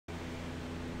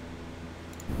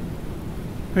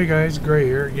Hey guys, Gray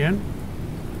here again,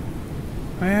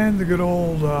 and the good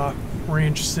old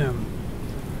ranch sim.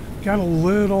 Got a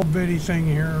little bitty thing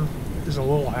here, is a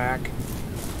little hack,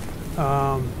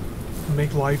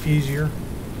 make life easier.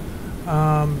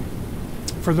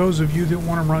 For those of you that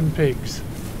want to run pigs,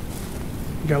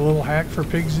 got a little hack for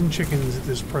pigs and chickens at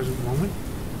this present moment.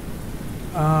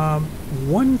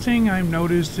 One thing I've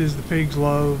noticed is the pigs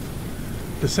love,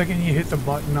 the second you hit the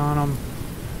button on them,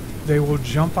 they will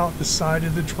jump out the side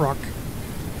of the truck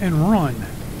and run.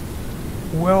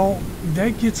 Well,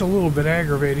 that gets a little bit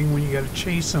aggravating when you got to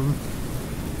chase them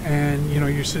and you know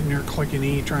you're sitting there clicking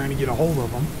E trying to get a hold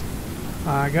of them.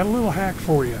 I got a little hack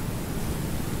for you.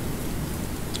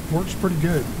 Works pretty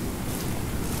good.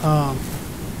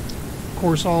 Of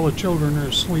course, all the children are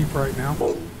asleep right now,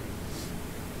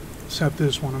 except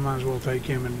this one. I might as well take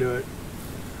him and do it.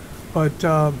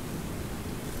 But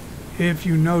if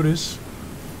you notice,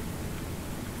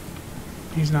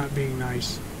 he's not being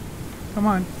nice. Come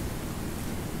on.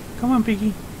 Come on,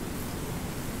 Piggy.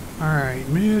 Alright,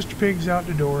 Mr. Pig's out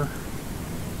the door.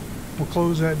 We'll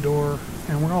close that door,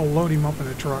 and we're going to load him up in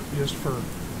the truck just for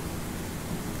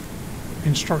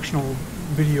instructional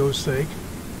video's sake.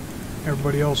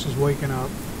 Everybody else is waking up.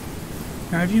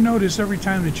 Now, if you notice, every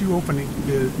time that you open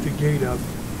the gate up,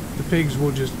 the pigs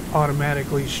will just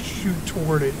automatically shoot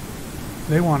toward it.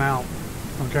 They want out.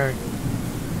 Okay?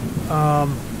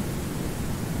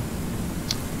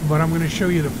 But I'm going to show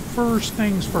you the first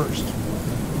things first.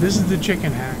 This is the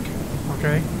chicken hack,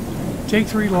 okay? Take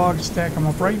 3 logs, stack them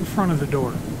up right in front of the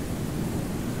door.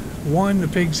 One, the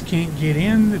pigs can't get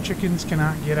in, the chickens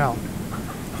cannot get out.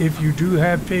 If you do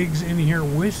have pigs in here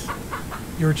with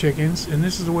your chickens, and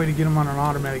this is the way to get them on an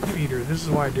automatic feeder. This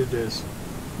is why I did this.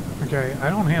 Okay,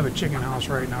 I don't have a chicken house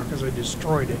right now because I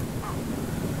destroyed it.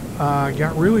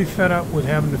 Got really fed up with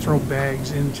having to throw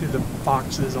bags into the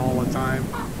boxes all the time.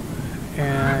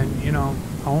 And you know,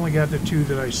 I only got the 2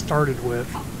 that I started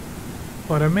with,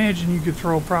 but imagine you could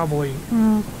throw probably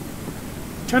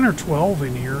 10 or 12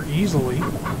 in here easily,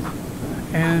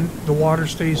 and the water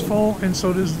stays full and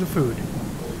so does the food,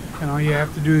 and all you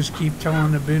have to do is keep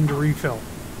telling the bin to refill.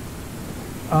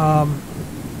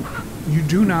 You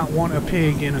do not want a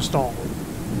pig in a stall.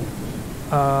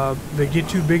 They get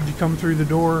too big to come through the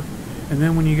door, and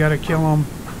then when you got to kill them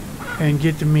and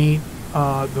get the meat,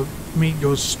 the meat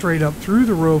goes straight up through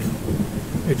the roof.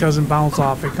 It doesn't bounce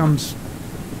off. It comes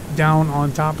down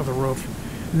on top of the roof,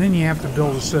 and then you have to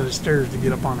build a set of stairs to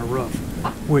get up on the roof,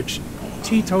 which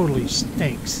teetotally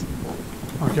stinks.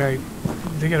 Okay,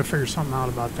 they got to figure something out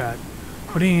about that.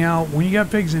 But anyhow, when you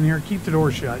got pigs in here, keep the door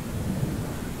shut.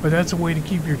 But that's a way to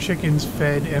keep your chickens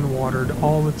fed and watered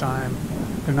all the time.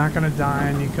 They're not going to die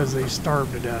on you because they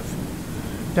starve to death.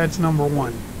 That's number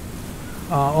one.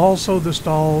 Also, the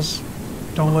stalls.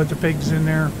 Don't let the pigs in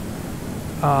there.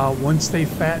 Once they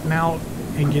fatten out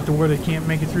and get to where they can't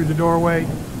make it through the doorway,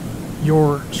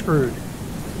 you're screwed.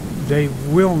 They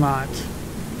will not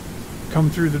come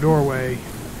through the doorway,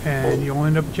 and you'll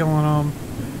end up killing them,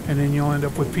 and then you'll end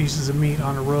up with pieces of meat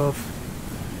on the roof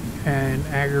and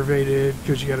aggravated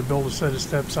because you got to build a set of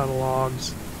steps out of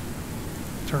logs.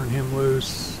 Turn him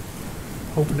loose.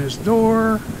 Open this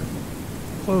door.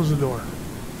 Close the door.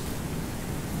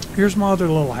 Here's my other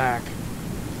little hack.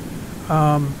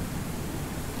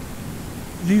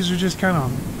 These are just kind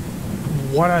of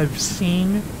what I've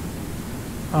seen.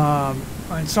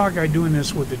 I saw a guy doing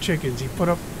this with the chickens. He put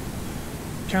up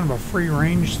kind of a free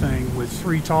range thing with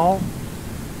 3 tall,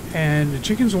 and the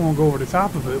chickens won't go over the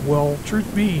top of it. Well,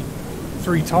 truth be,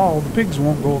 3 tall, the pigs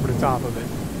won't go over the top of it.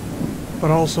 But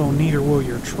also, neither will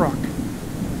your truck.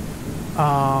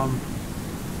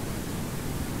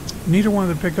 Neither one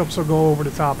of the pickups will go over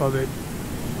the top of it.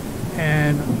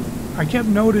 And I kept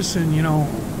noticing, you know,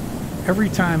 every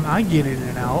time I get in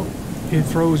and out, it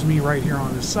throws me right here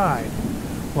on the side.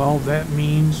 Well, that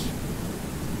means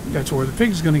that's where the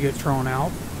pig's going to get thrown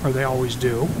out, or they always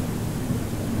do.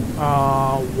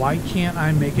 Why can't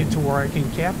I make it to where I can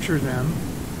capture them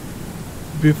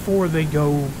before they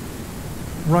go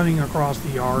running across the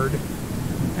yard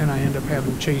and I end up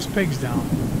having to chase pigs down?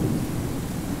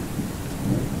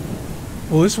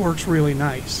 Well, this works really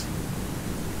nice.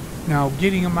 Now,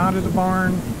 getting them out of the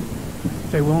barn,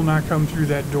 they will not come through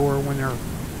that door when they're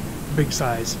big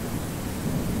size.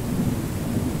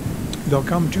 They'll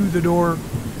come to the door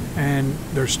and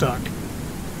they're stuck.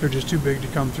 They're just too big to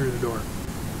come through the door.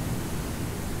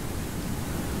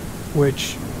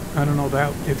 Which, I don't know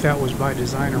if that was by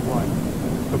design or what.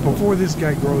 But before this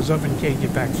guy grows up and can't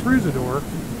get back through the door,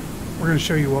 we're going to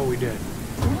show you what we did.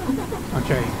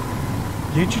 Okay,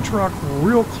 get your truck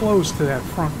real close to that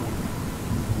front one.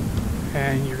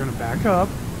 and you're going to back up.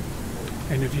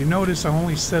 And if you notice, I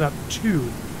only set up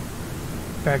 2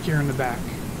 back here in the back.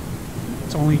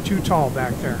 It's only 2 tall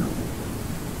back there.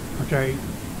 Okay.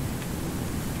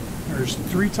 There's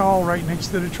 3 tall right next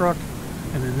to the truck,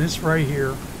 and then this right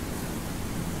here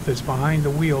that's behind the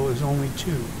wheel is only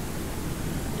 2.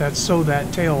 That's so that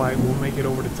taillight will make it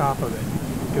over the top of it.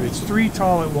 If it's 3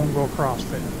 tall, it won't go across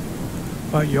it.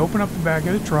 But you open up the back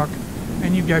of the truck,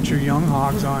 and you've got your young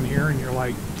hogs on here, and you're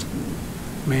like,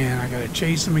 man, I gotta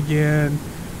chase them again.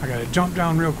 I gotta jump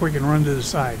down real quick and run to the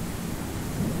side.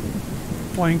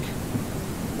 Blink.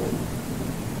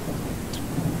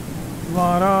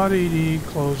 La-da-dee-dee,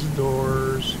 close the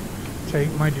doors.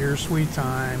 Take my dear sweet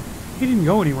time. He didn't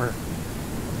go anywhere.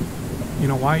 You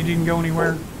know why he didn't go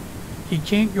anywhere? He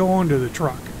can't go onto the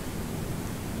truck.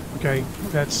 Okay,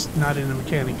 that's not in the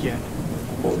mechanic yet.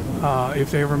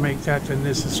 If they ever make that, then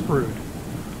this is screwed.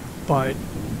 But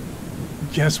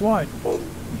guess what?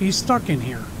 He's stuck in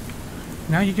here.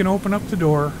 Now you can open up the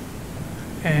door,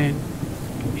 and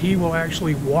he will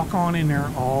actually walk on in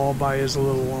there all by his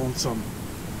little lonesome.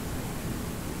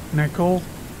 Isn't that cool?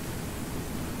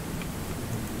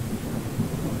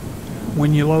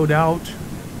 When you load out,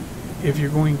 if you're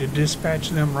going to dispatch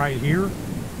them right here,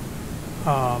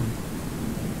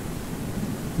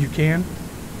 you can.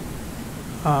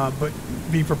 But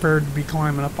be prepared to be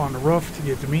climbing up on the roof to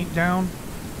get the meat down.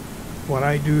 What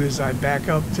I do is I back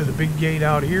up to the big gate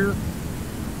out here,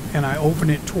 and I open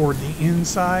it toward the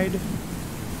inside.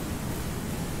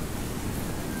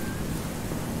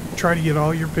 Try to get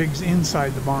all your pigs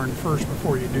inside the barn first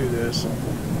before you do this,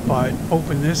 but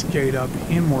open this gate up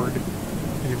inward,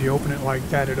 and if you open it like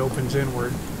that, it opens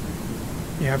inward.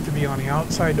 You have to be on the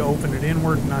outside to open it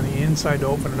inward, and on the inside to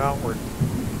open it outward.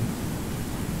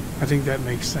 I think that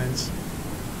makes sense.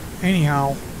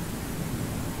 Anyhow,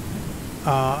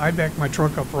 I back my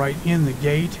truck up right in the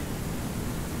gate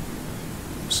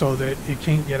so that it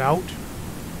can't get out.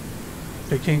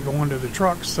 They can't go into the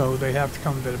truck, so they have to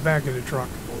come to the back of the truck.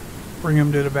 Bring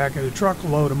them to the back of the truck,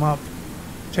 load them up,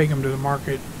 take them to the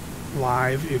market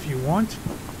live if you want,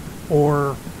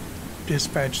 or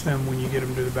dispatch them when you get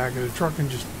them to the back of the truck and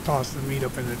just toss the meat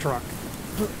up in the truck.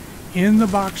 In the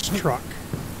box truck,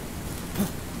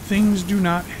 things do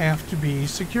not have to be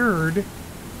secured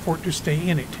for it to stay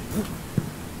in it.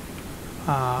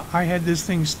 I had this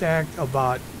thing stacked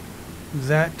about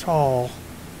that tall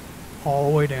all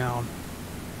the way down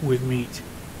with meat.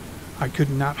 I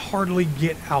could not hardly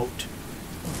get out.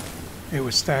 It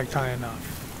was stacked high enough.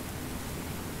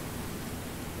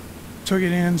 Took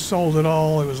it in, sold it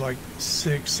all. It was like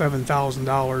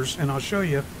 $6,000-$7,000, and I'll show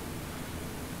you,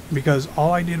 because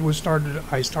all I did was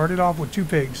I started off with 2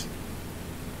 pigs.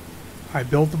 I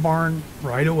built the barn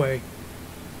right away,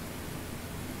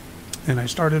 and I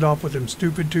started off with them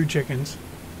stupid 2 chickens.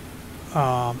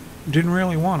 Didn't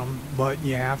really want them, but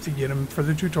you have to get them for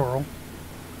the tutorial.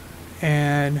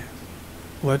 And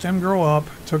let them grow up.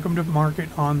 Took them to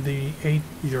market on the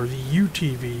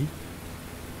UTV.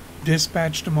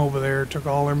 Dispatched them over there. Took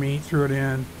all their meat, threw it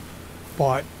in.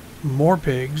 Bought more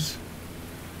pigs,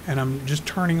 and I'm just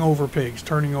turning over pigs,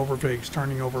 turning over pigs,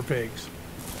 turning over pigs.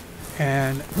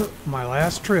 And my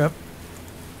last trip,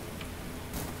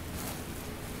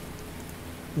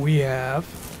 we have,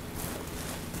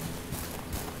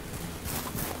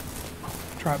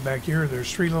 trot back here,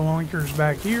 there's 3 little anchors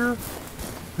back here,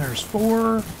 there's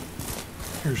 4,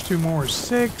 here's 2 more,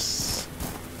 6,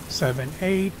 7,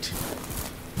 8,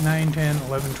 9, 10,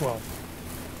 11, 12.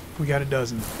 We got a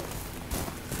dozen.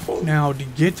 Now, to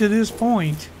get to this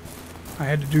point, I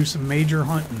had to do some major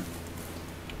hunting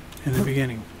in the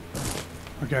beginning.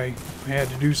 Okay, I had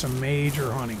to do some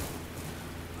major hunting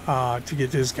to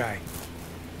get this guy.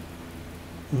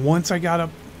 Once I got up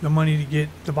the money to get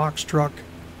the box truck,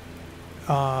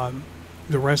 the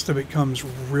rest of it comes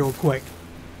real quick.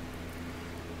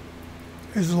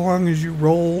 As long as you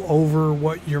roll over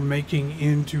what you're making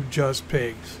into just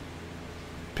pigs.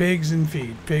 Pigs and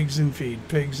feed, pigs and feed,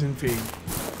 pigs and feed.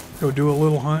 Go do a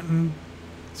little hunting.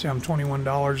 See, I'm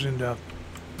 $21 into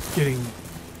getting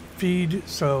feed,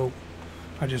 so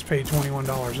I just paid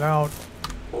 $21 out.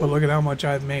 But look at how much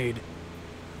I've made.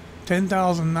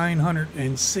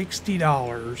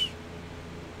 $10,960.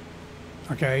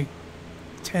 Okay?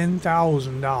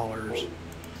 $10,000.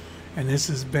 And this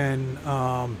has been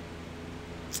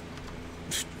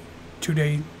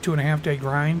 2.5 day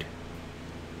grind.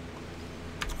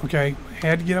 Okay?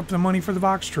 Had to get up the money for the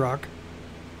box truck.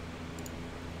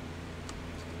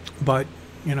 But,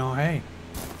 you know, hey.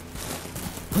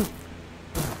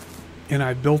 And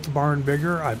I built the barn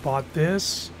bigger. I bought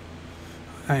this.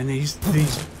 And these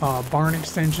barn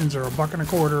extensions are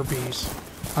 $1.25 a piece,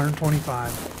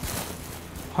 125.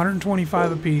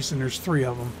 125 a piece, and there's 3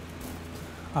 of them.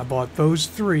 I bought those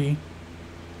 3,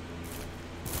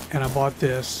 and I bought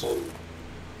this,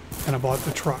 and I bought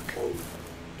the truck.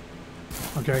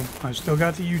 Okay, I still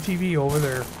got the UTV over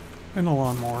there and the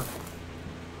lawnmower.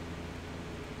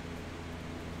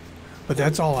 But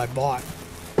that's all I bought.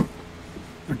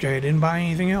 Okay, I didn't buy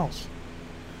anything else.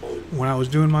 When I was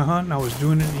doing my hunting, I was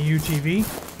doing it in the UTV.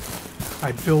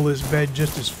 I'd fill this bed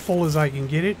just as full as I can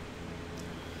get it.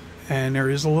 And there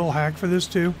is a little hack for this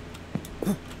too.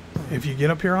 If you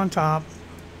get up here on top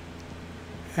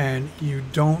and you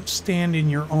don't stand in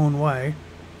your own way,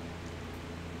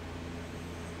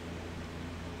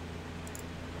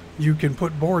 you can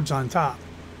put boards on top.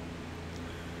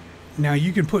 Now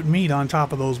you can put meat on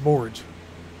top of those boards.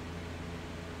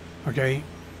 Okay,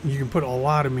 you can put a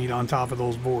lot of meat on top of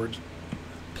those boards.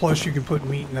 Plus you can put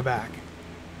meat in the back.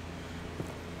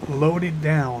 Loaded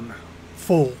down,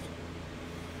 full.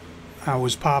 I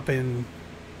was popping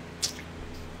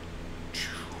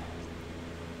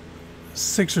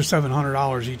 $600 or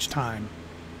 $700 each time.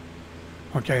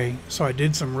 Okay, so I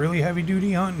did some really heavy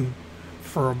duty hunting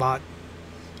for about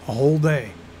a whole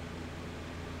day.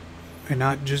 And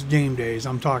not just game days.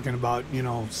 I'm talking about,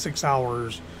 6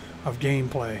 hours of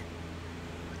gameplay.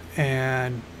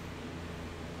 And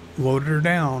loaded her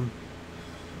down,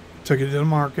 took it to the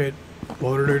market,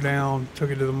 loaded her down, took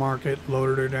it to the market,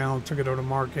 loaded her down, took it to the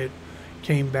market,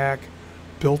 came back,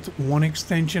 built one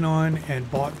extension on, and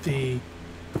bought the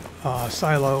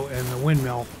silo and the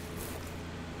windmill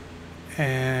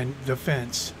and the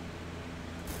fence.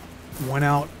 Went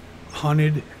out,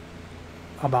 hunted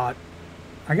about,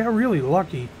 I got really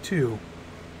lucky too,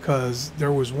 because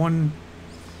there was one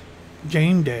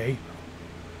game day,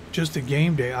 just a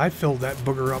game day, I filled that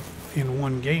booger up in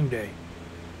one game day.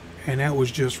 And that was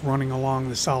just running along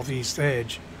the southeast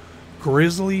edge.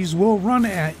 Grizzlies will run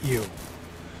at you.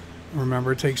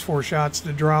 Remember, it takes 4 shots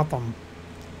to drop them.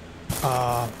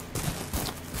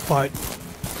 But,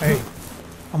 hey,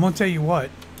 I'm going to tell you what.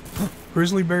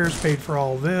 Grizzly bears paid for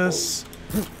all this.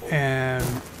 And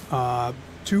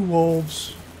 2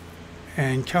 wolves.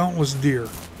 And countless deer.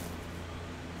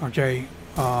 Okay.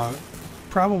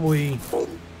 Probably...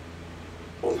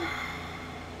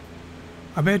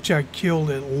 I bet you I killed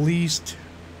at least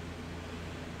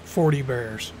 40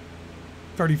 bears.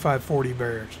 35, 40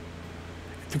 bears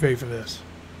to pay for this.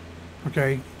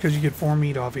 Okay? Because you get 4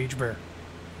 meat off each bear.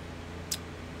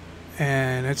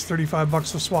 And that's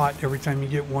 $35 a swat every time you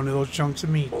get one of those chunks of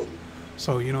meat.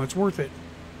 So, it's worth it.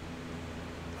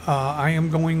 I am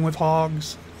going with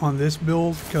hogs on this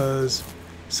build because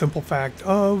simple fact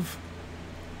of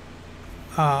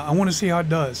I want to see how it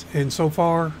does. And so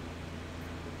far,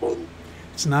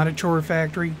 it's not a chore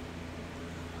factory.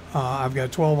 I've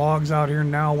got 12 hogs out here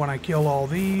now. When I kill all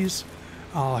these,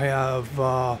 I'll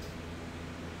have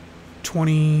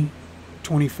 20,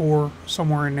 24,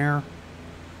 somewhere in there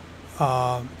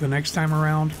the next time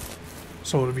around.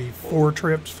 So it'll be 4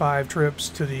 trips, 5 trips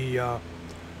to the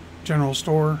general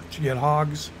store to get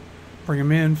hogs, bring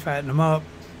them in, fatten them up,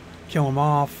 kill them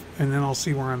off, and then I'll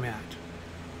see where I'm at.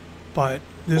 But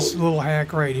this little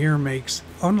hack right here makes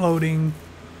unloading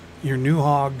your new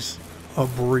hogs a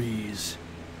breeze.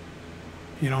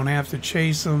 You don't have to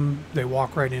chase them. They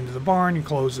walk right into the barn. You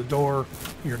close the door.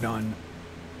 You're done.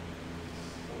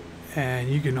 And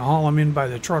you can haul them in by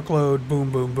the truckload. Boom,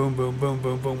 boom, boom, boom, boom,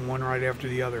 boom, boom. One right after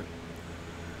the other.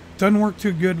 Doesn't work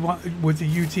too good with the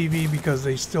UTV because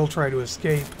they still try to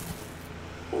escape.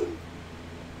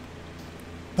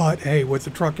 But hey, with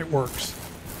the truck it works.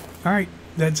 Alright,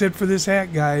 that's it for this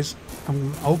hack, guys.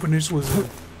 I'm hoping this was a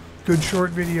good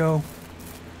short video.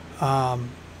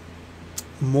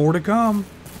 More to come.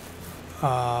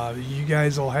 You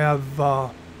guys will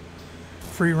have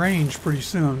free range pretty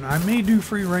soon. I may do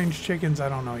free range chickens. I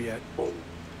don't know yet,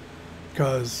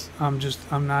 because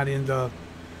I'm not into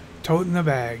toting the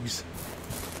bags.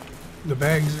 The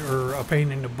bags are a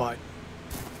pain in the butt.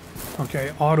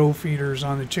 Okay, auto feeders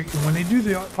on the chicken. When they do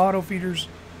the auto feeders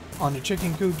on the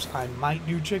chicken coops, I might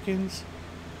do chickens,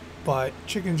 but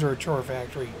chickens are a chore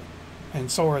factory, and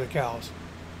so are the cows.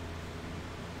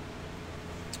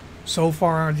 So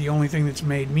far, the only thing that's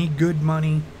made me good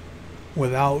money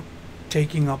without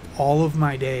taking up all of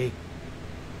my day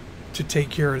to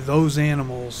take care of those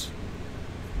animals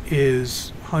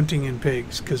is hunting and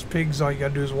pigs. Because pigs, all you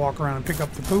gotta do is walk around and pick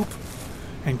up the poop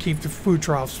and keep the food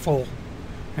troughs full.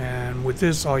 And with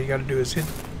this, all you gotta do is hit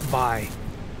buy,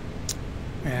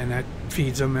 and that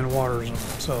feeds them and waters them.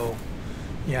 So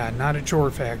yeah, not a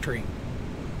chore factory.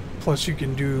 Plus you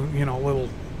can do, little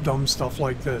dumb stuff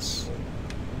like this.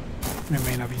 It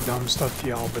may not be dumb stuff to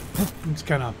y'all, but it's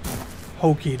kind of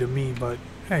hokey to me, but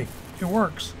hey, it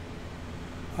works.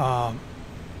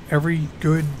 Every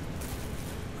good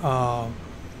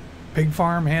pig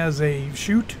farm has a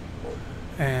chute,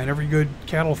 and every good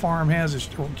cattle farm has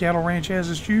cattle ranch has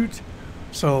a chute,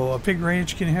 so a pig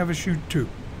ranch can have a chute too.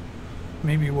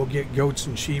 Maybe we'll get goats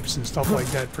and sheep and stuff like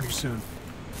that pretty soon.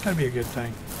 That'd be a good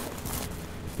thing.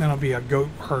 Then I'll be a goat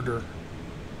herder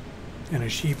and a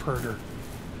sheep herder.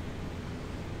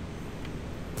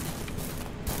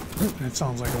 That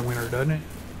sounds like a winner, doesn't it?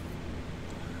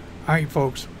 Alright,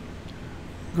 folks.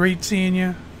 Great seeing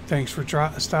you. Thanks for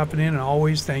stopping in, and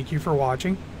always thank you for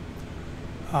watching.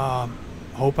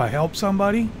 Hope I helped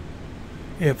somebody.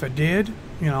 If I did,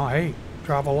 you know, hey,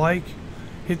 drop a like,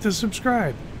 hit the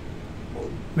subscribe.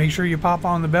 Make sure you pop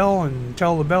on the bell and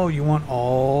tell the bell you want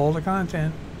all the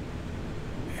content.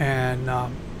 And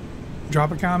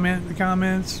drop a comment in the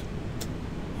comments.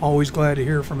 Always glad to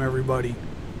hear from everybody.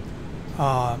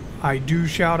 I do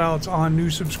shout outs on new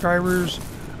subscribers.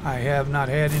 I have not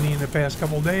had any in the past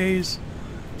couple days.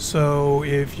 So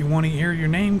if you want to hear your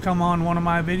name come on one of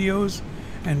my videos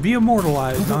and be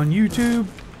immortalized on YouTube,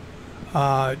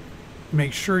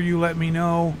 make sure you let me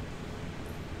know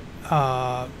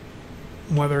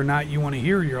whether or not you want to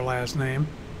hear your last name.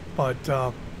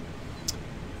 But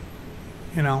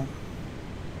you know,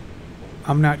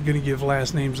 I'm not going to give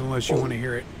last names unless you want to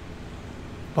hear it.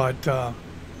 But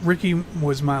Ricky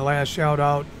was my last shout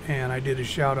out, and I did a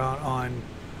shout out on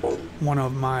one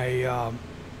of my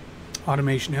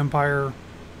Automation Empire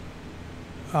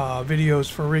videos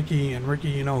for Ricky. And Ricky,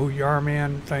 you know who you are,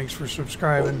 man. Thanks for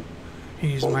subscribing.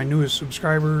 He's my newest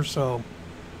subscriber, so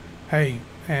hey.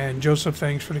 And Joseph,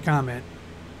 thanks for the comment.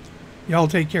 Y'all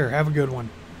take care. Have a good one.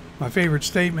 My favorite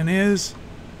statement is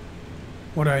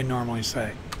what I normally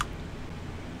say.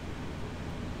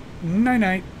 Night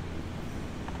night.